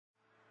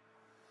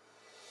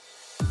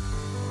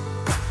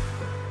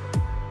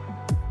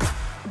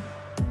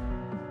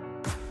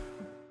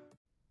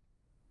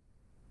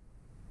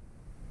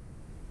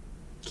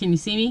Can you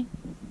see me?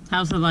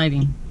 How's the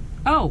lighting?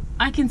 Oh,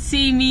 I can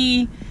see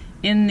me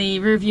in the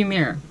rearview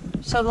mirror.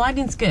 So the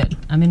lighting's good.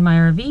 I'm in my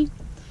RV.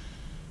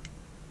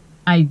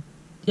 I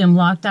am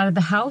locked out of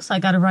the house. I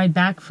got a ride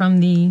back from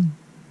the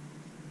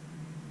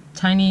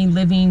Tiny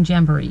Living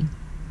Jamboree.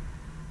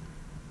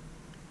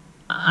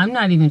 I'm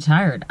not even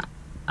tired.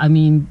 I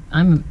mean,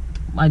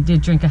 I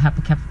did drink a half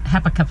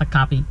a cup of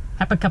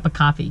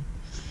coffee.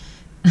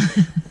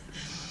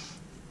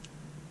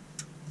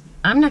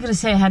 I'm not going to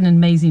say I had an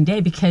amazing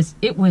day because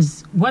it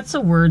was, what's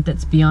a word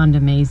that's beyond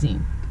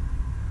amazing?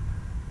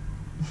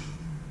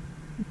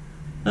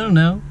 I don't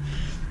know.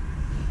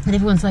 And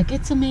everyone's like,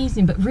 it's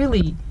amazing, but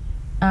really,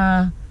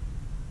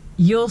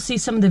 you'll see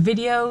some of the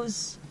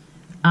videos.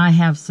 I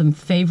have some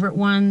favorite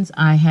ones.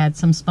 I had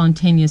some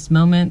spontaneous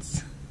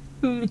moments.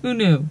 Who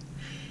knew?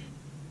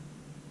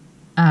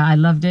 I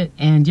loved it,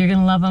 and you're going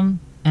to love them,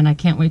 and I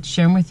can't wait to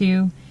share them with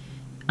you.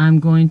 I'm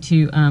going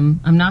to, I'm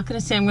not going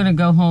to say I'm going to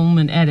go home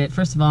and edit.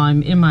 First of all,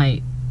 I'm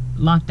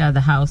locked out of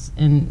the house,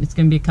 and it's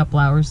going to be a couple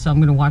hours, so I'm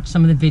going to watch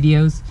some of the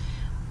videos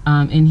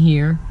in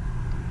here.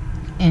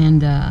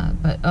 And,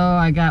 but, oh,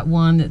 I got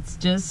one that's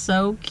just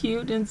so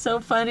cute and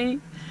so funny.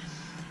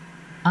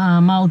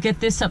 I'll get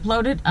this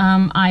uploaded.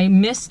 I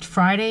missed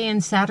Friday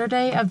and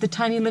Saturday of the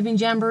Tiny Living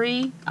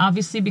Jamboree,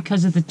 obviously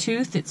because of the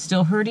tooth. It's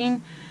still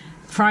hurting.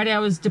 Friday I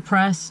was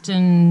depressed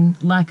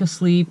and lack of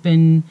sleep,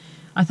 and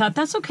I thought,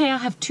 that's okay, I'll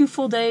have 2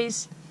 full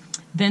days.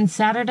 Then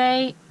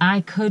Saturday,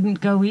 I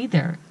couldn't go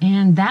either,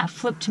 and that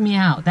flipped me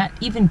out. That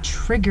even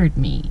triggered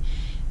me,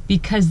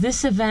 because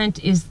this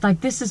event is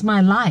like, this is my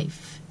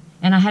life.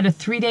 And I had a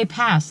 3-day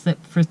pass that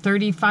for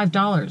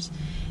 $35.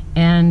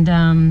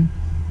 And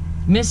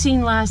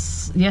missing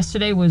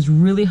yesterday was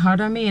really hard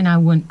on me, and I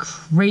went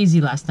crazy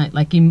last night.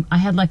 Like, I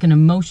had like an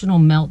emotional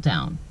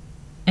meltdown.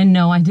 And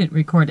no, I didn't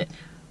record it.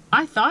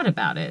 I thought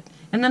about it,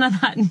 and then I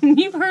thought,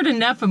 you've heard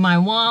enough of my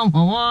wah,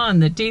 wah, wah,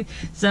 and the teeth.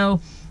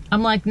 So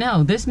I'm like,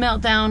 no, this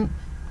meltdown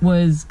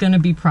was going to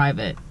be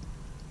private,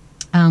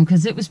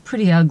 because it was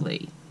pretty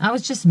ugly. I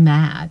was just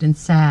mad and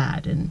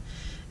sad, and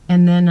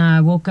then I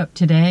woke up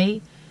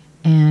today,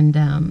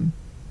 and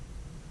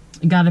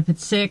got up at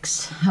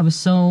 6. I was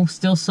still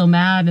so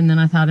mad, and then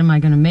I thought, am I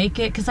going to make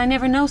it? Because I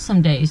never know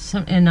some days,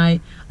 and I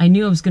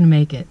knew I was going to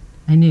make it.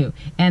 I knew.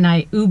 And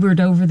I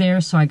Ubered over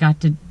there, so I got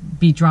to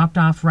be dropped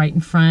off right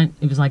in front.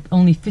 It was like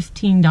only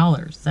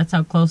 $15. That's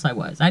how close I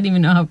was. I didn't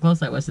even know how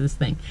close I was to this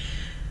thing.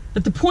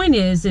 But the point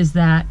is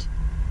that,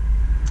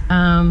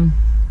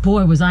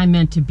 boy, was I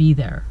meant to be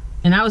there.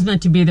 And I was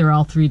meant to be there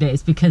all 3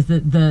 days, because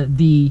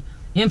the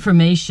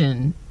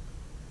information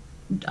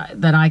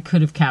that I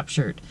could have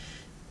captured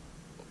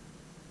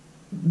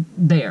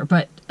there.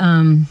 But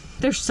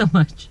there's so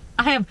much.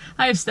 I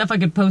have stuff I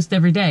could post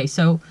every day.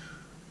 So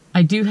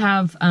I do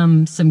have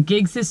some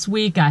gigs this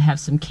week. I have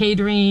some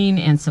catering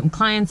and some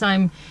clients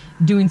I'm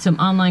doing some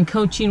online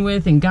coaching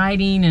with and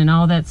guiding and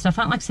all that stuff.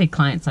 I don't like to say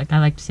clients. Like, I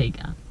like to say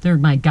they're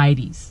my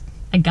guidees.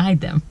 I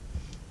guide them.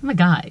 I'm a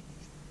guide.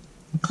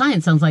 A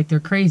client sounds like they're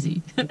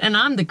crazy. And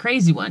I'm the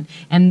crazy one.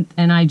 And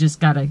I just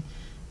got to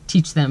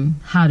teach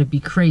them how to be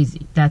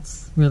crazy.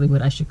 That's really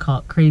what I should call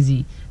it.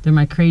 Crazy. They're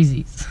my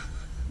crazies.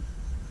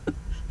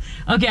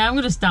 Okay, I'm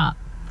going to stop.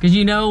 Because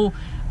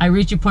I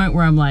reach a point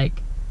where I'm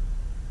like,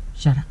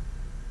 shut up.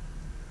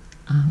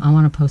 I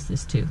want to post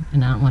this too,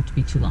 and I don't want it to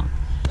be too long.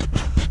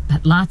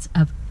 But lots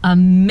of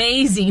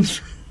amazing,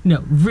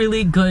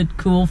 really good,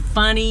 cool,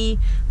 funny,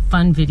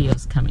 fun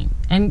videos coming.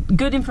 And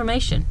good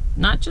information,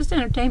 not just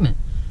entertainment.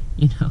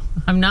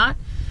 I'm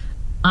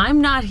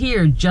not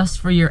here just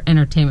for your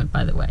entertainment,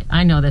 by the way.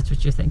 I know that's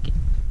what you're thinking.